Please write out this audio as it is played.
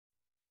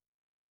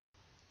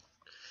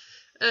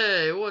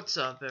Hey, what's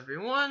up,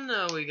 everyone?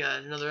 We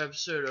got another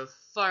episode of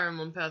Fire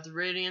Emblem Path of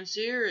Radiance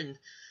here, and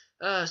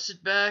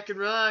sit back and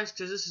relax,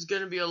 because this is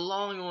going to be a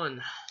long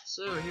one.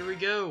 So, here we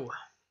go.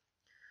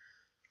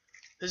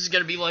 This is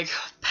going to be like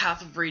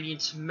Path of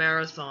Radiance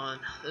Marathon.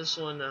 This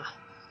one,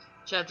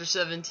 Chapter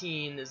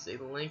 17, is a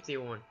lengthy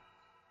one.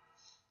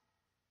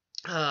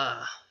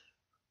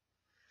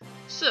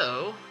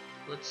 So,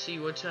 let's see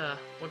what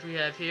we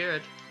have here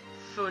at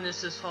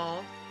Phonesis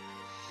Hall.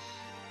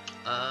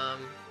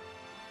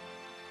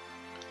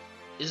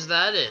 Is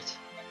that it?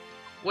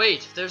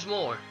 Wait, there's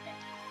more.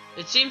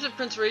 It seems that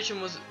Prince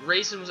Rayson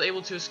was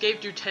able to escape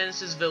through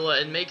Tanis'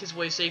 villa and make his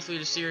way safely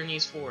to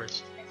Syrene's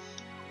forest.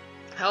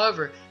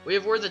 However, we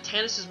have word that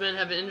Tanis' men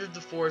have entered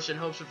the forest in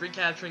hopes of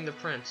recapturing the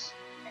prince.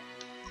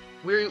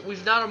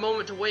 We've not a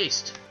moment to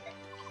waste.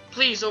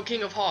 Please, O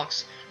King of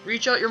Hawks,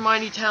 reach out your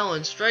mighty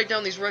talons, strike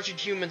down these wretched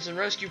humans, and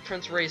rescue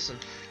Prince Rayson.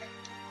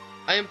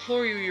 I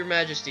implore you, your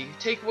majesty,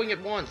 take wing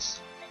at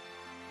once.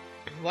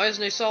 Why is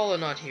Naysala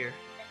not here?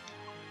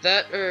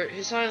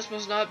 His Highness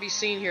must not be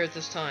seen here at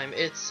this time.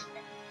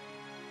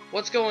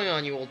 What's going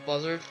on, you old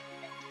buzzard?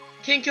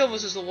 King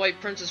Kilvus is the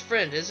White Prince's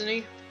friend, isn't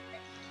he?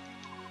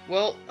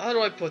 Well, how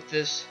do I put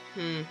this?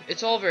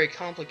 It's all very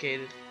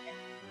complicated.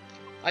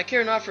 I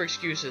care not for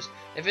excuses.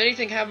 If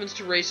anything happens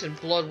to Rayson,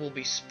 blood will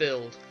be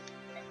spilled.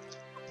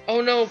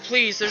 Oh no,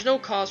 please, there's no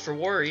cause for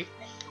worry.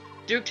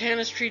 Duke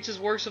Tanis treats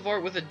his works of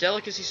art with a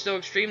delicacy so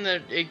extreme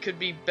that it could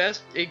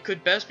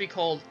best be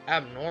called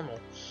abnormal.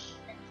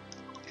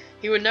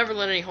 He would never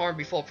let any harm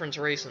befall Prince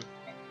Rayson.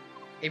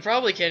 He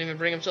probably can't even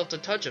bring himself to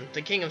touch him.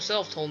 The king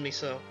himself told me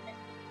so.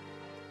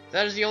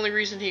 That is the only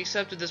reason he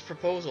accepted this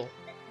proposal.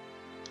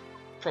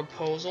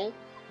 Proposal?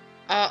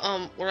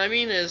 What I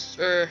mean is,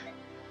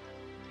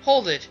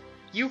 hold it.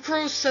 You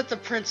crows set the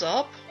prince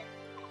up?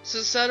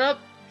 Set up?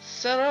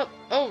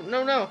 Oh,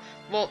 no.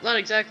 Well, not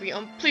exactly.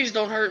 Please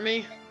don't hurt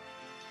me.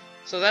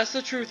 So that's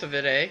the truth of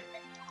it, eh?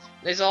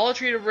 Naysala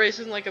treated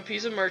Rayson like a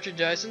piece of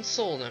merchandise and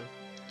sold him.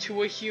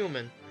 To a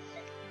human.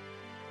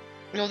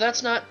 No,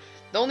 that's not.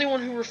 The only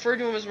one who referred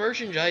to him as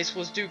merchandise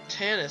was Duke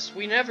Tanis.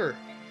 We never.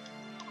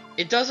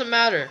 It doesn't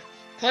matter.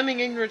 Claiming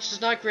ignorance does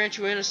not grant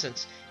you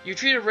innocence. You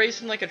treated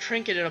Rayson like a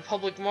trinket in a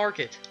public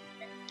market.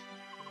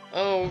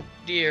 Oh,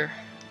 dear.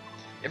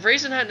 If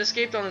Rayson hadn't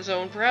escaped on his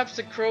own, perhaps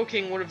the Crow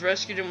King would have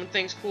rescued him when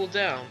things cooled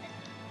down.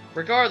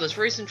 Regardless,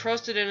 Rayson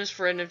trusted in his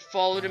friend and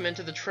followed him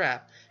into the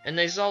trap, and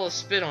Naysala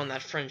spit on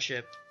that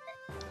friendship.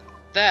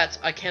 That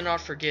I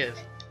cannot forgive.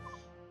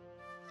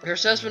 Your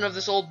assessment of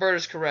this old bird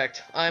is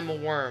correct. I am a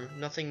worm,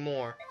 nothing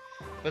more.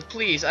 But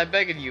please, I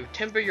beg of you,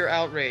 temper your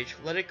outrage.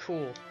 Let it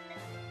cool.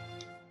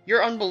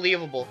 You're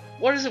unbelievable.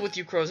 What is it with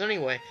you crows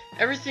anyway?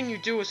 Everything you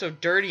do is so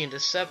dirty and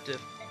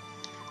deceptive.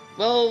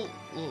 Well,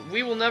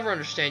 we will never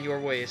understand your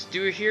ways.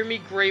 Do you hear me,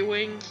 Grey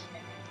Wings?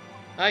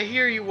 I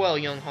hear you well,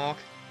 young hawk.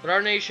 But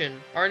our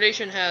nation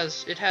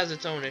has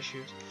its own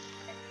issues.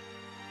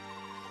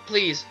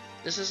 Please,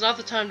 this is not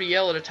the time to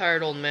yell at a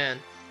tired old man.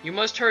 You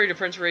must hurry to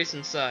Prince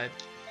Rayson's side.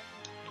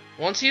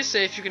 Once he is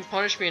safe, you can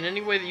punish me in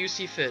any way that you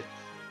see fit.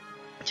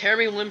 Tear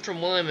me limb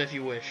from limb if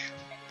you wish.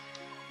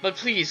 But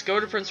please, go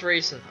to Prince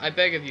Rayson, I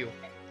beg of you.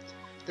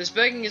 This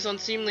begging is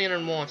unseemly and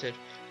unwanted.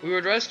 We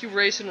would rescue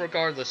Rayson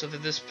regardless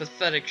of this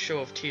pathetic show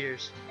of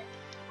tears.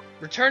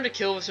 Return to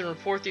Kilvus and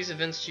report these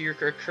events to your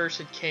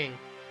accursed king.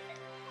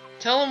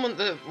 Tell him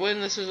when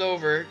this is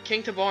over,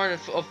 King Tabarn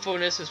of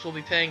Phonesis will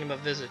be paying him a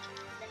visit.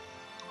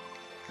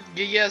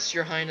 Yes,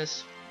 your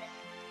highness.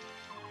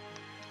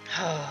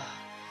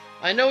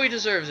 I know he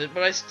deserves it,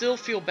 but I still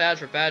feel bad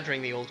for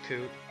badgering the old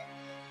coot.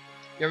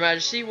 Your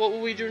majesty, what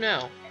will we do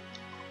now?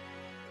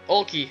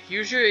 Ulki,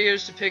 use your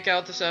ears to pick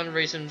out the sound of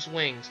Rayson's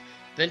wings,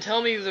 then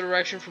tell me the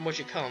direction from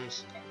which it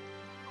comes.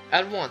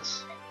 At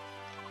once.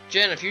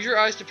 Janeth, use your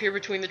eyes to peer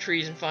between the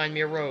trees and find me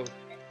a road.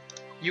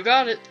 You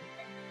got it.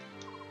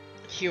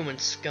 Human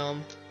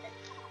scum.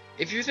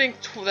 If you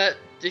think to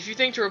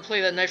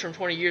replay that night from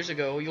 20 years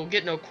ago, you'll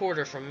get no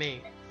quarter from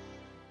me.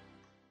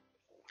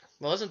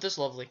 Well, isn't this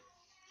lovely?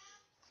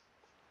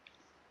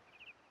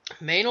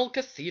 Maynol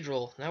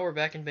Cathedral. Now we're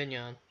back in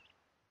Binyan.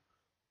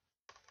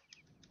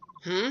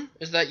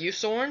 Is that you,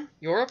 Soren?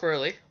 You're up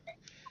early.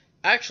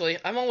 Actually,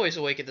 I'm always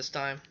awake at this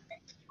time.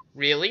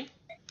 Really?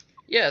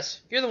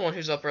 Yes, you're the one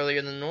who's up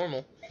earlier than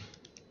normal.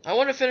 I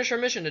want to finish our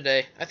mission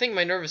today. I think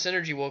my nervous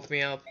energy woke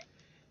me up.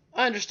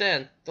 I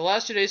understand. The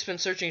last 2 days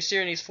spent searching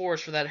Syrene's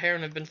forest for that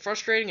heron have been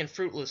frustrating and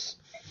fruitless.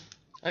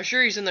 I'm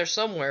sure he's in there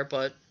somewhere,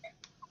 but...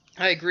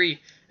 I agree,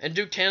 and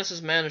Duke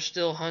Tanis' men are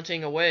still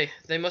hunting away.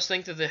 They must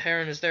think that the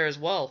heron is there as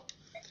well.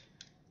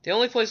 The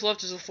only place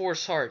left is the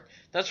forest's heart.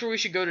 That's where we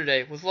should go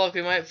today. With luck,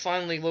 we might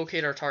finally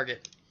locate our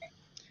target.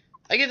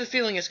 I get the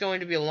feeling it's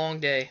going to be a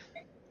long day.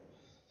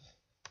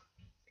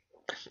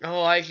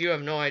 Oh, you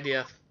have no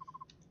idea.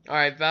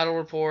 Alright, battle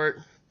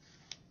report.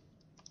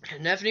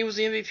 Nephany was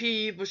the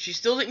MVP, but she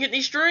still didn't get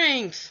any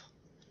strength.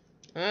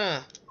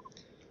 Yeah,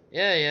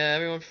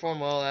 everyone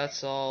performed well.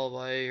 That's all.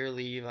 By your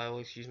leave, I will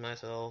excuse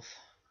myself.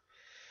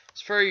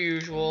 As per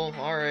usual.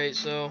 Alright,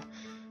 so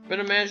I'm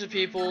gonna manage the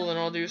people, then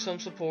I'll do some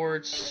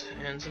supports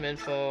and some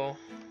info,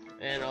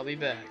 and I'll be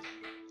back.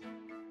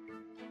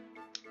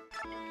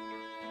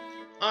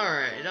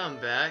 Alright, I'm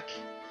back.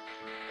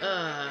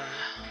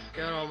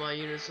 Got all my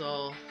units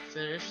all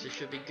finished. It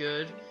should be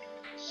good.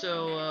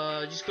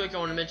 So, just quick, I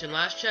want to mention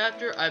last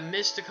chapter, I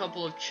missed a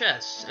couple of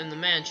chests in the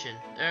mansion,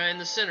 in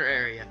the center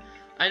area.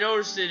 I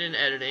noticed it in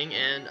editing,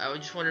 and I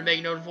just wanted to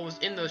make note of what was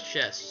in those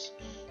chests.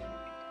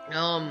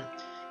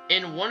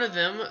 In one of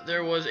them,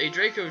 there was a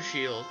Draco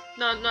shield.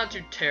 Not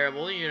too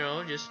terrible, you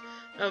know, just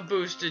a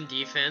boost in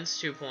defense,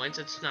 2 points,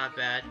 it's not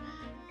bad.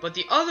 But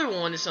the other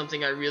one is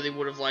something I really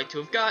would have liked to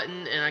have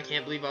gotten, and I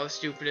can't believe I was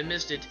stupid and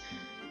missed it.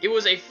 It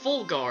was a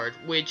full guard,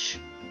 which,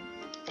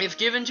 if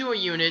given to a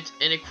unit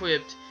and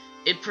equipped,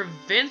 it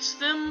prevents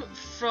them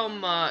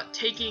from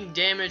taking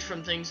damage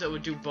from things that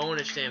would do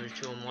bonus damage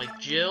to them. Like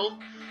Jill,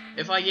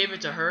 if I gave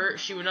it to her,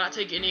 she would not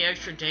take any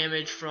extra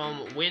damage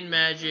from wind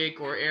magic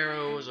or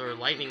arrows or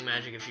lightning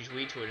magic if she's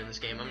weak to it in this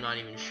game. I'm not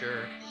even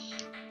sure.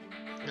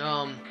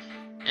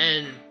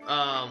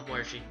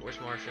 Where is she? Where's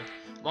Marsha?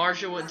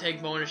 Marsha wouldn't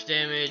take bonus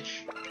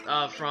damage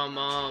from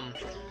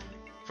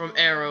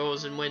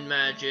arrows and wind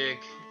magic.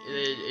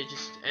 It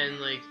just, and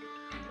like,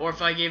 or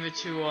if I gave it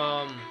to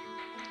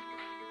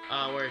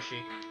where is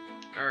she?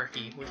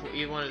 Arky,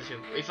 one of the two.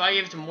 If I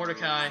gave it to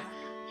Mordecai,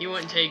 he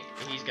wouldn't take.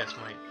 He's got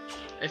smite.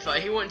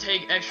 He wouldn't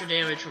take extra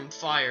damage from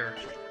fire.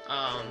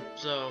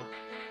 So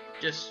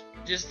just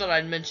thought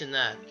I'd mention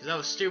that because that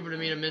was stupid of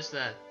me to miss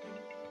that.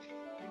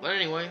 But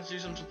anyway, let's do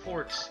some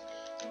supports.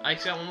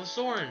 Ike's got one with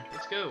Soren.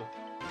 Let's go.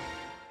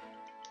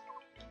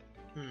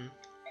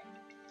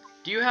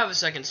 Do you have a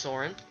second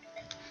Soren?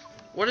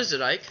 What is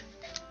it, Ike?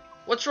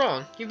 What's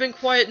wrong? You've been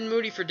quiet and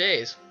moody for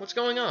days. What's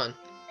going on?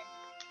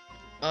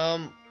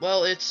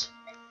 Well,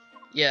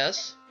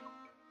 yes.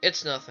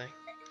 It's nothing.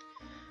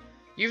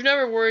 You've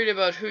never worried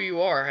about who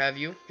you are, have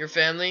you? Your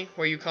family?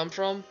 Where you come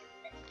from?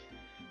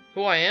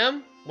 Who I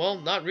am? Well,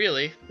 not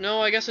really.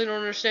 No, I guess I don't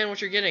understand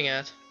what you're getting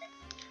at.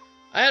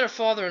 I had a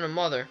father and a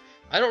mother.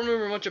 I don't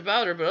remember much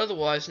about her, but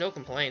otherwise, no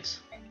complaints.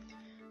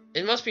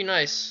 It must be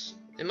nice.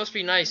 It must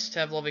be nice to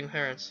have loving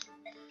parents.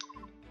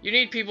 You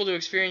need people to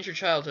experience your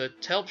childhood,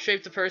 to help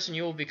shape the person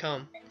you will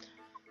become.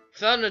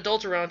 Without an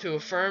adult around to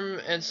affirm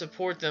and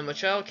support them, a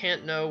child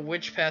can't know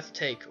which path to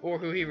take, or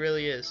who he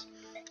really is.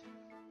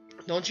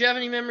 Don't you have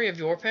any memory of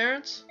your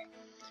parents?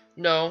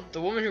 No, the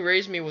woman who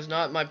raised me was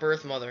not my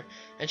birth mother,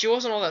 and she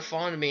wasn't all that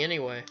fond of me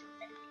anyway.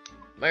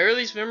 My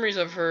earliest memories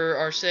of her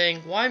are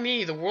saying, "Why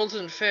me? The world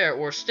isn't fair,"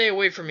 or "Stay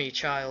away from me,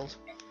 child."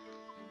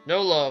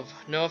 No love,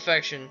 no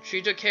affection.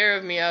 She took care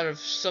of me out of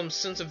some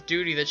sense of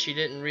duty that she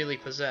didn't really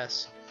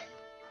possess.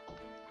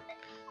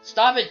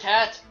 Stop it,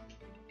 Tat!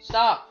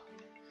 Stop!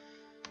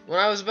 When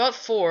I was about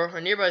 4,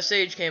 a nearby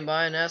sage came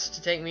by and asked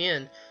to take me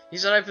in. He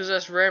said I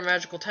possessed rare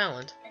magical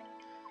talent.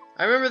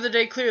 I remember the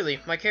day clearly.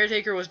 My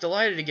caretaker was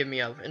delighted to give me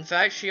up. In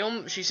fact,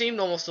 she seemed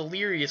almost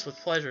delirious with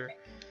pleasure.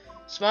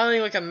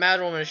 Smiling like a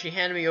madwoman as she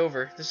handed me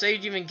over, the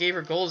sage even gave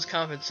her gold as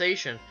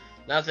compensation,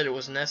 not that it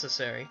was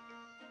necessary.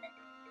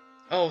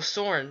 Oh,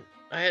 Soren,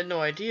 I had no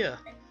idea.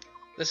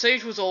 The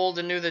sage was old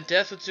and knew that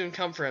death would soon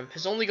come for him.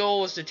 His only goal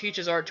was to teach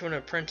his art to an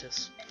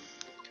apprentice.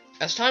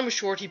 As time was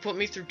short, he put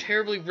me through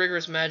terribly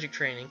rigorous magic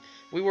training.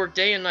 We worked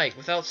day and night,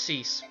 without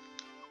cease.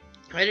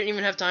 I didn't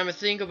even have time to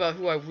think about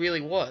who I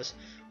really was,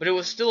 but it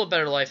was still a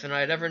better life than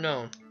I had ever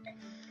known.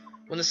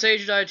 When the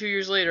sage died 2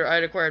 years later, I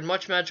had acquired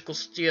much magical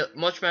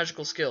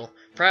skill,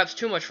 perhaps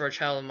too much for a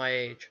child of my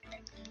age.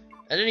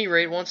 At any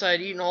rate, once I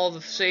had eaten all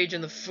the food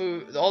in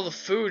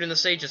the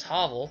sage's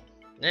hovel.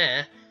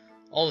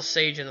 All the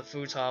sage in the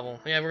food's hovel.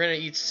 Yeah, we're gonna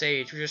eat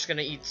sage. We're just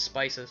gonna eat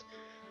spices.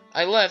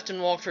 I left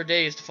and walked for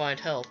days to find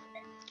help.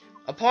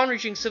 Upon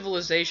reaching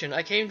civilization,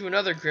 I came to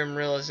another grim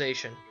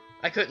realization.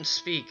 I couldn't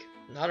speak.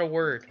 Not a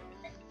word.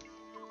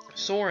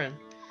 Soren.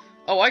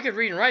 Oh, I could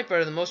read and write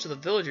better than most of the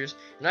villagers,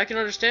 and I can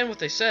understand what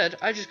they said.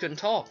 I just couldn't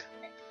talk.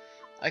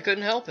 I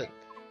couldn't help it.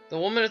 The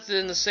woman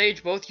and the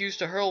sage both used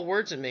to hurl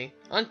words at me.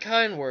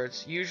 Unkind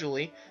words,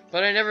 usually,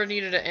 but I never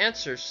needed an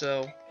answer,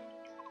 so...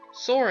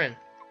 Soren.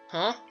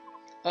 Huh?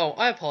 Oh,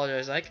 I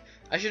apologize, Ike.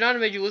 I should not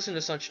have made you listen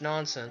to such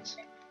nonsense.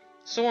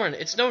 Soren,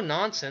 it's no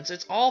nonsense.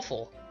 It's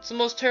awful. It's the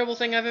most terrible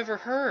thing I've ever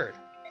heard.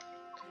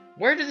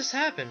 Where did this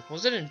happen?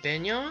 Was it in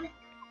Benyon?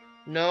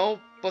 No,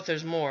 but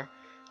there's more.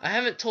 I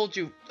haven't told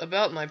you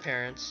about my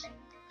parents.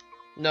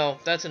 No,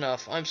 that's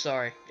enough. I'm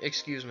sorry.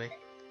 Excuse me.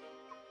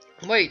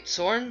 Wait,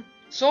 Soren?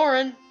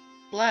 Soren!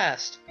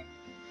 Blast.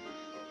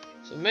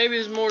 So maybe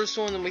there's more to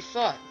Soren than we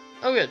thought.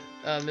 Oh, good.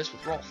 Miss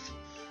with Rolf.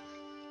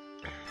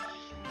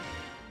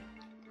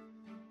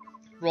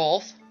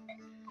 Rolf?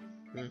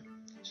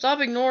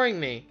 Stop ignoring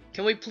me.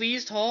 Can we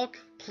please talk?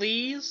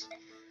 Please?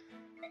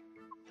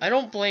 I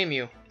don't blame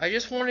you. I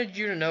just wanted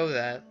you to know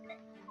that.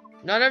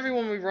 Not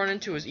everyone we run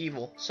into is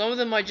evil. Some of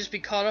them might just be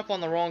caught up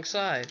on the wrong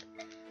side.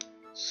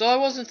 So I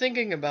wasn't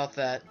thinking about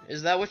that.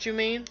 Is that what you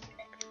mean?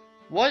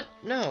 What?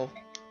 No.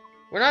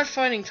 We're not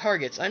finding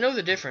targets. I know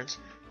the difference.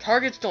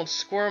 Targets don't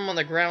squirm on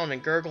the ground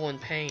and gurgle in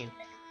pain.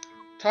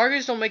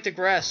 Targets don't make the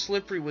grass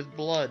slippery with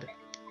blood.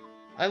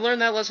 I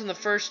learned that lesson the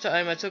first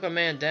time I took a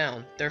man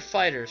down. They're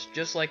fighters,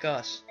 just like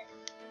us.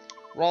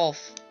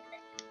 Rolf.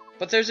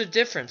 But there's a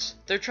difference.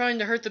 They're trying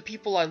to hurt the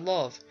people I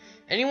love.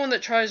 Anyone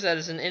that tries that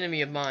is an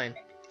enemy of mine.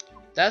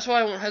 That's why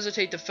I won't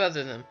hesitate to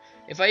feather them.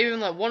 If I even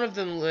let one of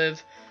them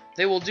live,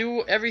 they will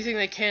do everything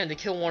they can to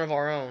kill one of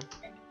our own.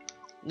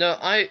 No,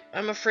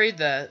 I'm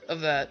afraid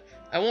of that.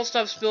 I won't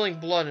stop spilling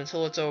blood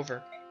until it's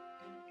over.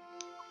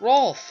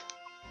 Rolf!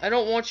 I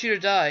don't want you to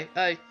die.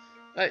 I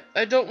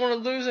don't want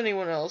to lose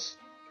anyone else.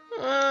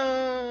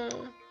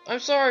 I'm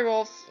sorry,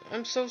 Rolf.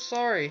 I'm so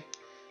sorry.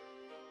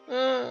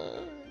 I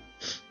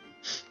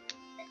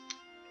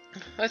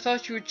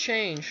thought you had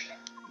changed.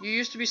 You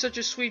used to be such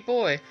a sweet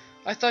boy.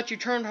 I thought you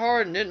turned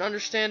hard and didn't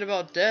understand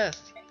about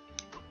death.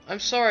 I'm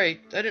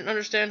sorry. I didn't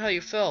understand how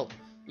you felt.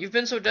 You've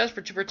been so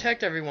desperate to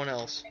protect everyone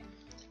else.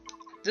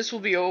 This will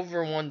be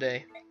over one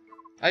day.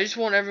 I just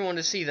want everyone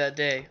to see that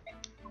day.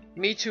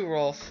 Me too,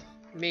 Rolf.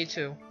 Me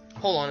too.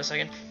 Hold on a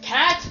second.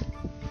 Cat!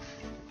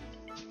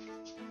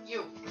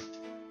 You.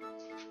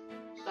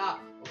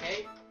 Stop,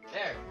 okay?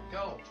 There,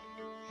 go.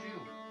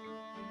 Shoo.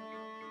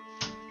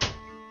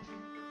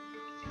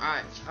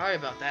 Alright, sorry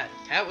about that.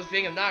 Cat was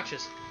being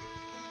obnoxious.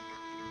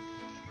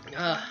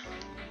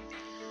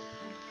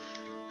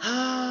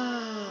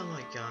 Oh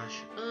my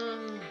gosh.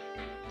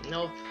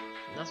 Nope.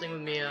 Nothing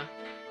with Mia.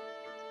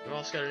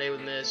 Rolf's got an A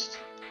with Mist.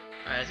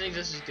 Alright, I think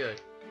this is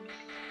good.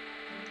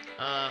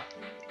 Yeah,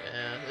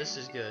 this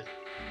is good.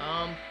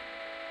 I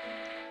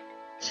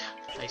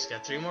just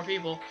got 3 more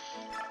people.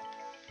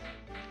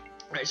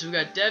 Alright, so we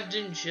got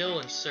Devdin, Jill,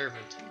 and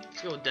Servant.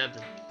 Let's go with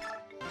Devdin.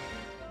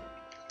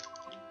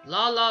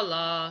 La la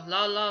la,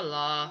 la la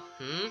la,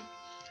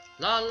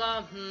 la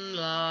la,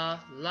 la,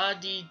 la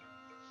dee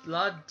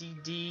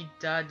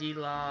da dee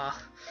la.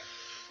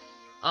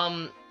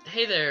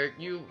 Hey there,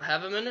 you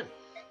have a minute?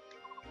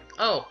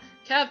 Oh,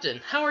 Captain,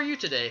 how are you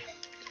today?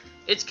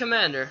 It's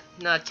Commander,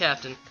 not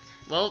Captain.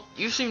 Well,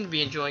 you seem to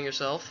be enjoying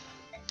yourself.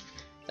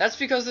 That's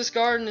because this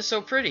garden is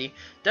so pretty.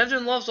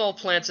 Devdin loves all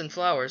plants and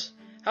flowers.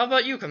 How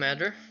about you,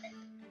 Commander?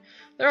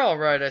 They're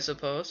alright, I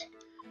suppose.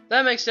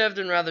 That makes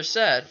Devdin rather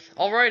sad.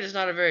 Alright is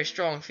not a very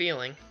strong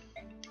feeling.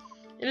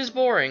 It is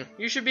boring.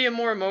 You should be a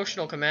more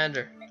emotional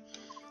commander.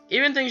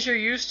 Even things you're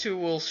used to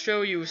will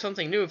show you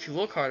something new if you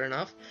look hard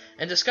enough,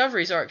 and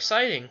discoveries are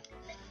exciting.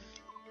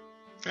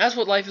 That's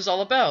what life is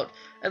all about.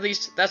 At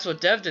least, that's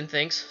what Devdin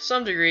thinks.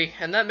 Some degree,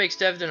 and that makes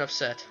Devdin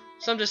upset.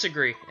 Some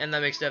disagree, and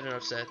that makes Devdin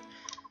upset.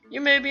 You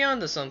may be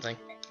onto something.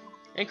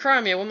 In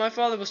Crimea, when my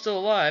father was still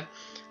alive,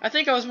 I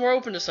think I was more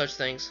open to such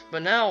things,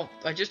 but now,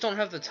 I just don't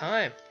have the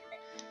time.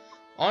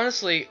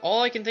 Honestly,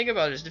 all I can think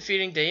about is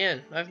defeating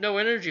Dayin. I have no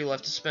energy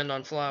left to spend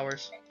on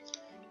flowers.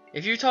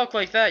 If you talk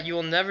like that, you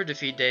will never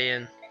defeat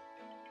Dayin.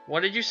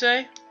 What did you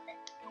say?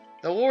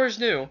 The war is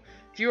new.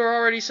 If you are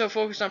already so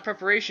focused on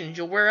preparations,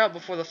 you'll wear out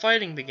before the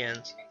fighting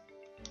begins.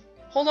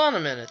 Hold on a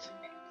minute.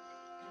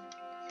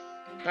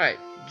 Alright,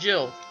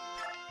 Jill.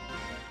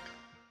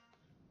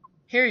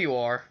 Here you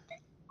are.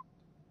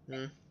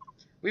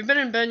 We've been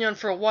in Benyon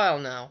for a while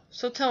now,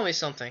 so tell me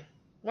something.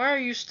 Why are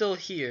you still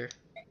here?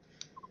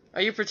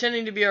 Are you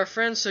pretending to be our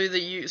friend so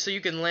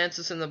you can lance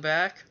us in the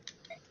back?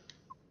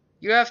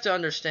 You have to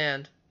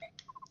understand.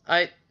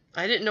 I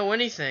didn't know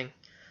anything.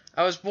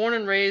 I was born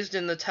and raised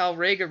in the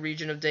Talrega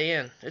region of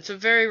Dayin. It's a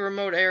very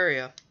remote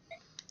area.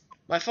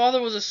 My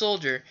father was a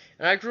soldier,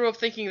 and I grew up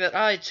thinking that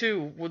I,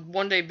 too, would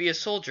one day be a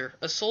soldier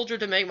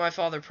to make my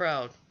father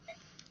proud.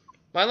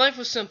 My life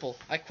was simple.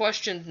 I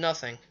questioned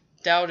nothing,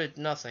 doubted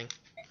nothing.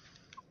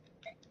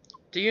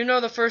 Do you know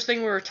the first thing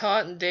we were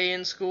taught in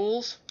Dayin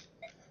schools?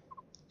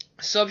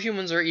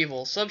 Subhumans are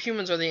evil.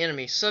 Subhumans are the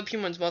enemy.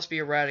 Subhumans must be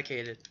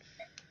eradicated.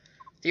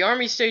 The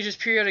army stages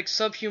periodic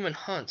subhuman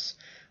hunts.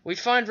 We'd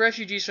find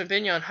refugees from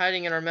Benyon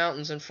hiding in our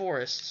mountains and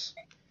forests.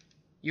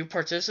 You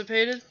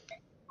participated?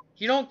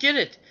 You don't get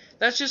it.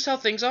 That's just how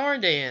things are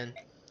in Dayin.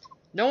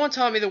 No one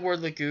taught me the word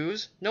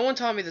Laguz. No one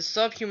taught me that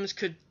subhumans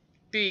could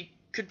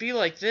be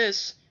like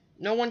this.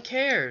 No one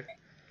cared.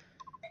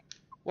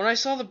 When I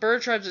saw the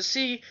bird tribes at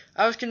sea,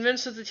 I was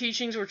convinced that the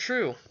teachings were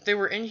true. They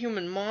were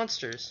inhuman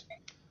monsters.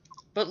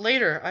 But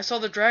later, I saw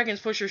the dragons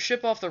push your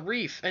ship off the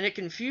reef, and it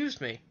confused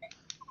me.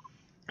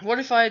 What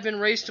if I had been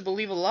raised to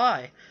believe a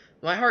lie?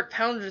 My heart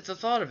pounded at the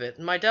thought of it,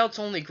 and my doubts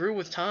only grew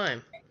with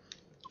time.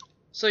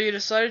 So you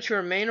decided to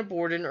remain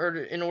aboard in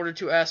order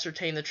to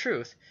ascertain the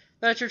truth.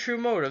 That's your true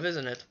motive,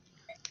 isn't it?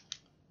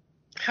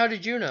 How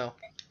did you know?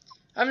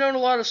 I've known a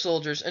lot of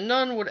soldiers, and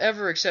none would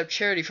ever accept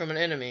charity from an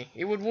enemy.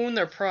 It would wound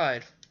their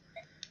pride.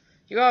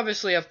 You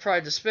obviously have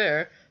pride to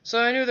spare,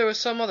 so I knew there was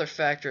some other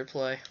factor at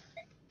play.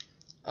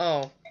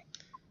 Oh.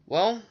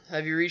 Well,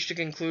 have you reached a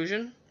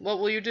conclusion? What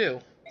will you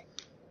do?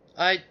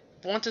 I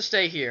want to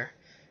stay here.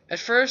 At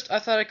first, I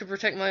thought I could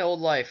protect my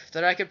old life,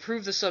 that I could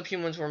prove the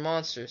subhumans were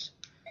monsters.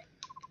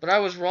 But I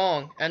was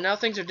wrong, and now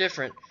things are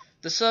different.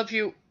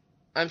 The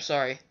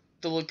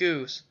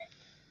Laguz.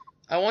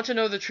 I want to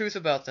know the truth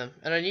about them,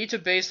 and I need to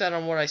base that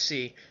on what I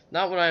see,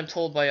 not what I am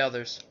told by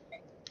others.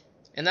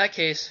 In that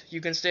case,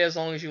 you can stay as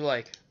long as you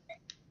like.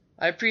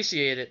 I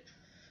appreciate it.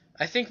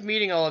 I think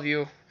meeting all of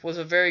you was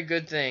a very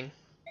good thing.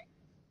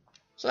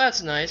 So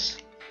that's nice.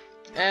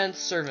 And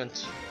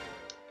servant.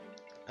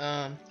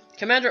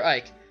 Commander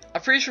Ike, a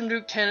priest from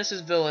Duke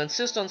Tanis's villa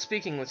insists on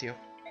speaking with you.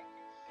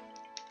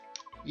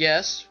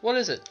 Yes, what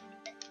is it?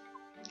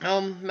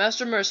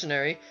 Master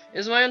Mercenary, it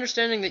is my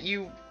understanding that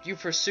you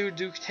pursue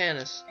Duke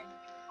Tanis.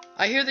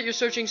 I hear that you're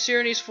searching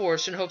Cyrene's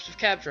forest in hopes of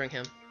capturing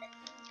him.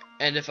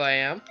 And if I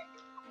am?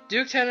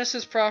 Duke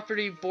Tanis's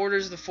property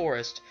borders the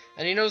forest,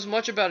 and he knows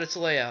much about its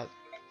layout.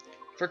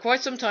 For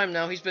quite some time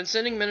now, he's been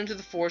sending men into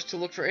the forest to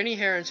look for any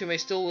herons who may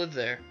still live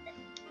there.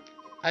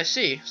 I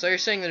see, so you're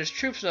saying that his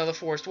troops know the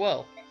forest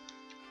well.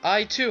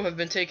 I, too, have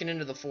been taken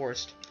into the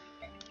forest.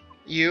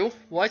 You?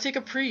 Why take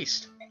a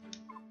priest?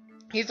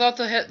 He thought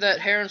that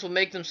herons would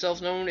make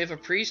themselves known if a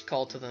priest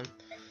called to them.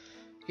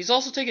 He's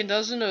also taken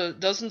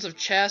dozens of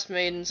chaste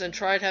maidens and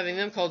tried having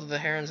them called to the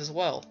herons as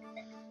well.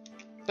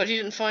 But he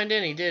didn't find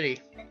any, did he?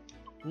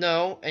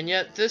 No, and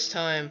yet this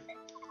time,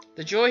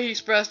 the joy he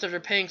expressed after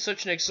paying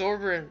such an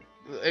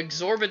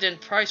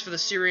exorbitant price for the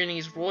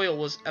Cyrenese royal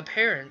was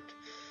apparent.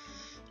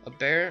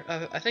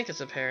 I think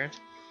it's apparent.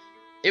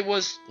 It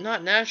was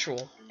not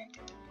natural.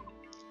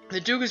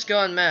 The Duke has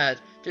gone mad.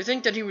 To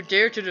think that he would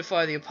dare to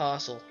defy the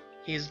Apostle.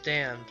 He is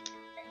damned.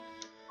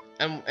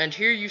 And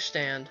here you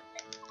stand.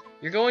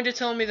 You're going to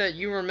tell me that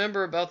you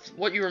remember about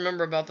what you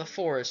remember about the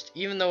forest,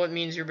 even though it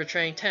means you're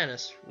betraying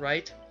Tanis,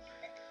 right?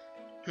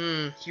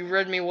 You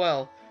read me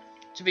well.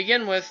 To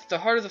begin with, the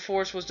heart of the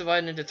forest was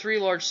divided into 3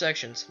 large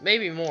sections,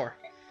 maybe more.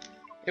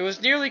 It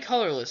was nearly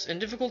colorless and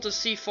difficult to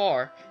see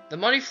far. The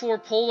muddy floor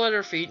pulled at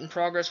our feet and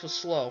progress was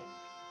slow.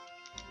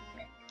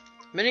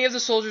 Many of the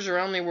soldiers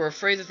around me were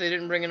afraid that they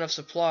didn't bring enough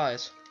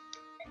supplies.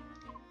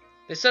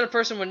 They said a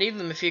person would need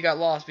them if he got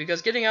lost,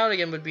 because getting out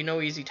again would be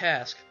no easy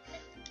task.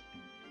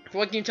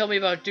 What can you tell me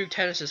about Duke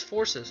Tanis's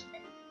forces?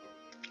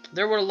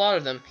 There were a lot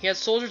of them. He had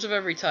soldiers of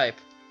every type.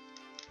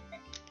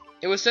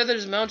 It was said that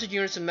his mounted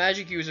units and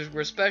magic users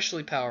were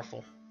especially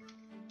powerful.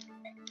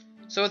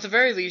 So at the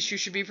very least, you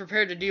should be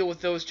prepared to deal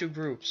with those 2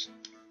 groups.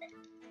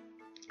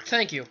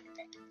 Thank you.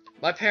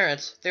 My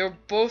parents, they were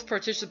both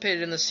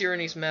participated in the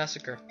Cyrenese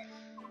massacre.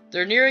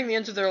 They're nearing the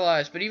end of their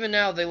lives, but even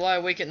now they lie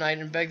awake at night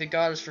and beg the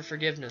goddess for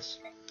forgiveness.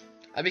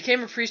 I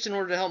became a priest in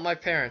order to help my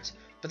parents,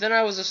 but then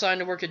I was assigned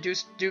to work at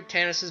Duke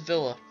Tanis's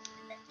villa.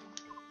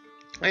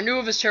 I knew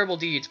of his terrible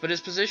deeds, but his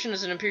position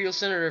as an imperial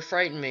senator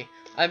frightened me.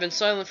 I have been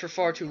silent for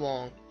far too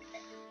long.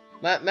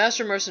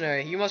 Master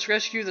Mercenary, you must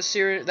rescue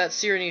that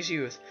Cyrenese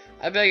youth.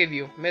 I beg of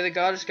you, may the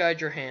goddess guide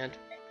your hand.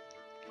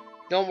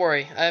 Don't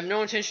worry, I have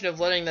no intention of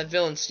letting that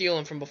villain steal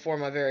him from before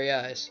my very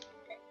eyes.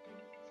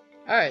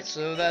 Alright,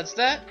 so that's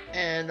that,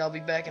 and I'll be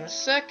back in a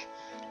sec,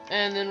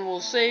 and then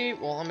we'll save.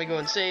 Well, I'm gonna go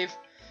and save.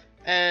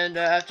 And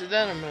after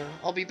that,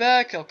 I'll be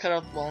back. I'll cut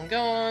out while I'm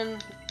gone,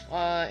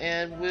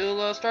 and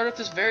we'll start up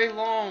this very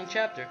long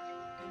chapter.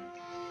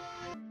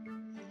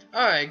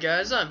 Alright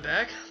guys, I'm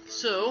back.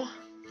 So,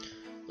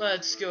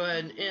 let's go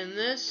ahead and end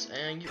this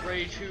and get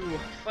ready to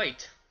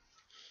fight.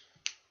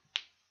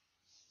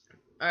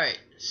 Alright,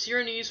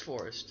 Cyrenese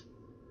Forest.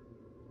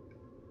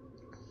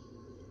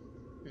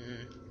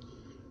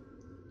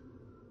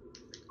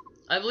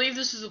 I believe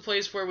this is the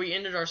place where we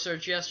ended our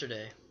search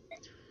yesterday.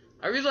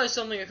 I realized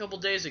something a couple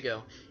days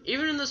ago.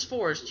 Even in this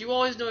forest, you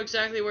always know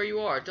exactly where you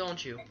are,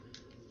 don't you?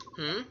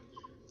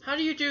 How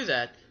do you do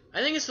that?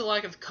 I think it's the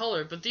lack of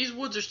color, but these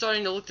woods are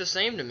starting to look the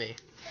same to me.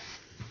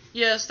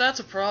 Yes, that's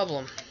a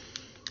problem.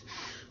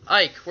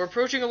 Ike, we're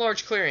approaching a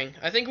large clearing.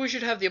 I think we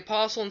should have the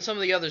Apostle and some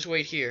of the others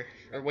wait here.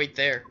 Or wait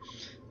there.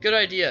 Good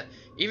idea.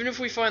 Even if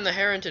we find the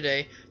heron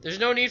today, there's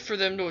no need for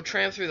them to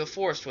tramp through the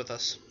forest with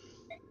us.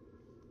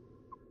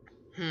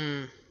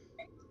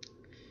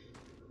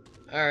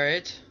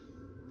 Alright.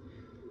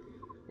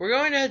 We're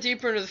going to head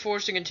deeper into the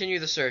forest to continue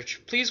the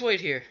search. Please wait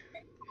here.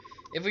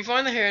 If we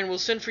find the heron, we'll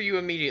send for you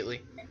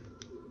immediately.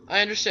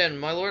 I understand,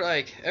 my Lord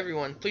Ike.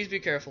 Everyone, please be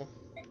careful.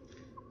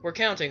 We're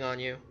counting on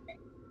you.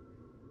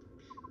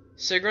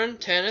 Sigrun,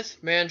 Tanith,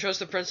 may I entrust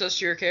the princess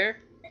to your care?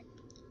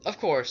 Of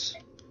course.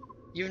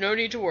 You've no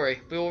need to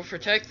worry. We will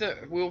protect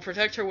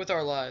her with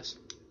our lives.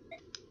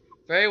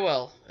 Very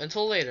well.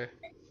 Until later.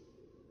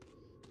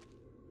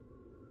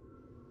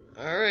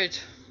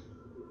 Alright.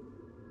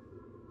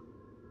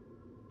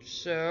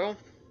 So,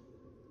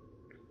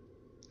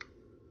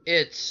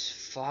 it's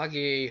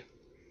foggy.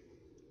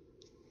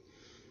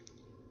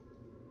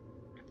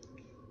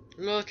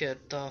 Look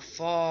at the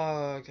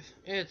fog.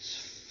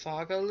 It's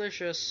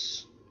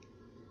fogalicious.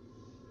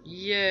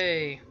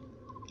 Yay.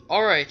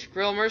 Alright,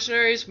 Grill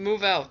Mercenaries,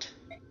 move out.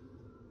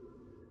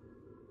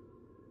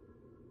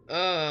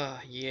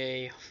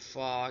 Yay,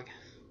 fog.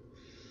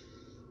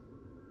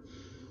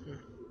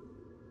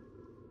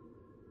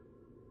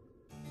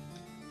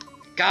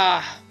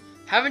 Gah!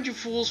 Haven't you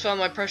fools found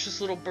my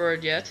precious little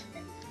bird yet?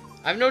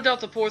 I've no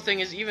doubt the poor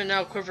thing is even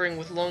now quivering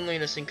with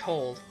loneliness and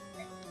cold.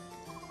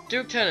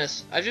 Duke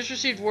Tanis, I've just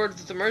received word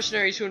that the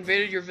mercenaries who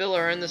invaded your villa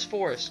are in this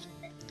forest.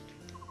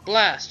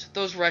 Blast!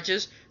 Those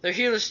wretches! They're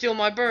here to steal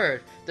my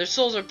bird! Their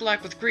souls are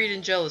black with greed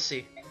and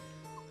jealousy.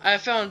 I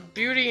have found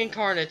beauty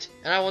incarnate,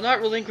 and I will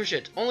not relinquish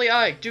it. Only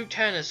I, Duke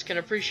Tanis, can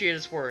appreciate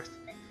its worth.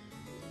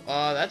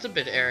 That's a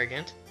bit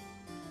arrogant.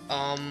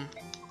 I'm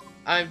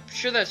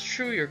sure that's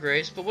true, Your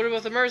Grace, but what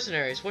about the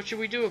mercenaries? What should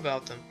we do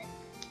about them?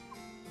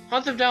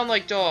 Hunt them down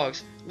like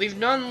dogs. Let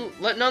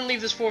none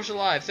leave this force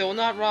alive. They will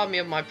not rob me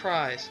of my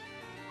prize.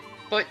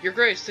 But, Your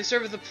Grace, they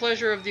serve at the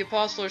pleasure of the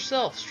Apostle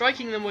herself.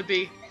 Striking them would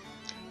be...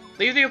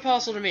 Leave the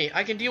Apostle to me.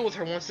 I can deal with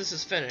her once this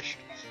is finished.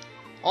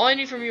 All I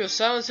need from you is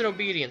silence and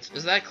obedience.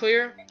 Is that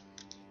clear?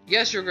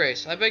 Yes, Your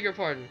Grace. I beg your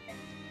pardon.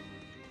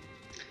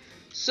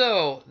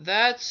 So,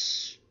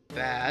 that's...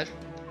 bad.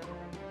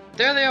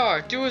 There they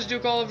are. Do as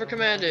Duke Oliver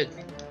commanded.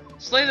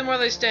 Slay them where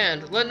they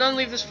stand. Let none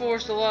leave this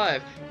forest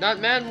alive. Not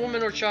man,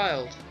 woman, or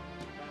child.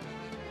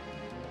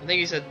 I think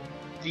he said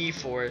the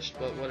forest,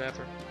 but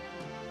whatever.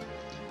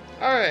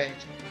 Alright.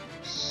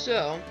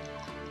 So...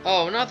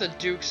 Oh, not the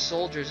Duke's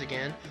soldiers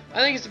again.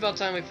 I think it's about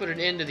time we put an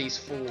end to these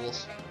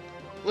fools.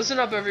 Listen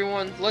up,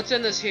 everyone. Let's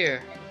end this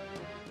here.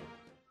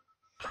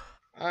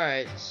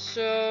 Alright,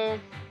 so...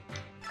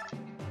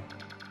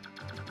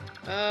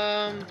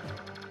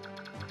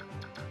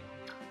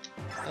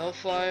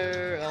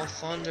 Hellfire,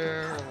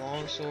 Thunder,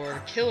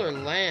 Longsword, Killer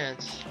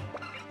Lance.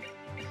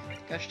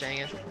 Gosh dang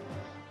it.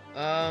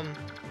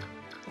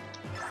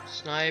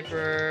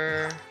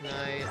 Sniper,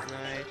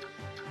 Knight.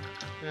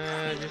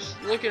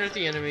 Just looking at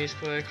the enemies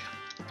quick.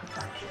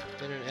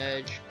 Get an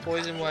edge.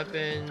 Poison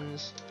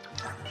weapons.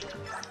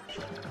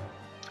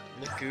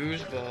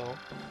 Lagoo's bow.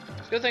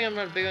 It's a good thing I'm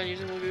not big on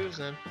using Lagoo's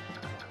then.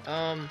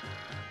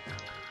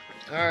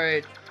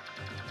 Alright.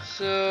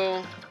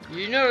 So,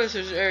 you notice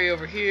there's an area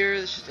over here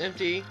that's just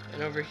empty,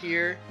 and over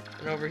here,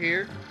 and over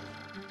here.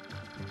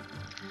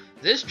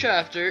 This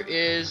chapter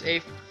is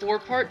a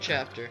 4-part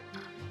chapter.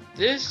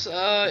 This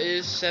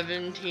is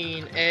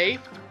 17A.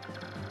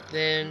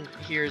 Then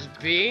here's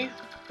B.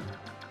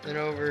 Then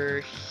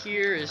over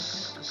here is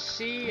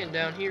C, and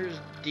down here is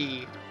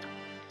D.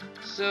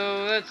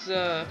 So that's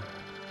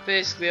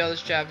basically how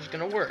this chapter is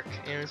gonna work,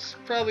 and it's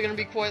probably gonna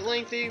be quite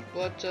lengthy.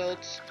 But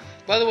let's.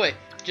 By the way,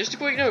 just a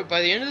quick note: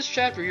 by the end of this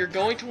chapter, you're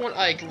going to want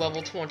Ike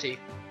level 20.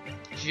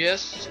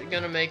 Just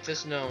gonna make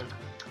this known.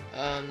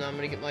 Now I'm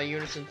gonna get my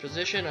units in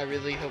position. I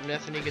really hope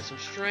Neffany gets some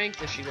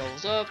strength if she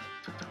levels up.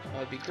 That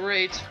would be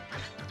great.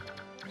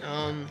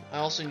 I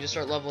also need to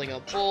start leveling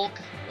up bulk,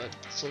 but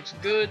this looks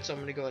good, so I'm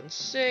gonna go ahead and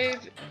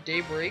save.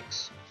 Day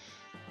breaks.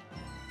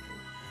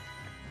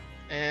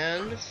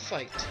 And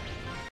fight.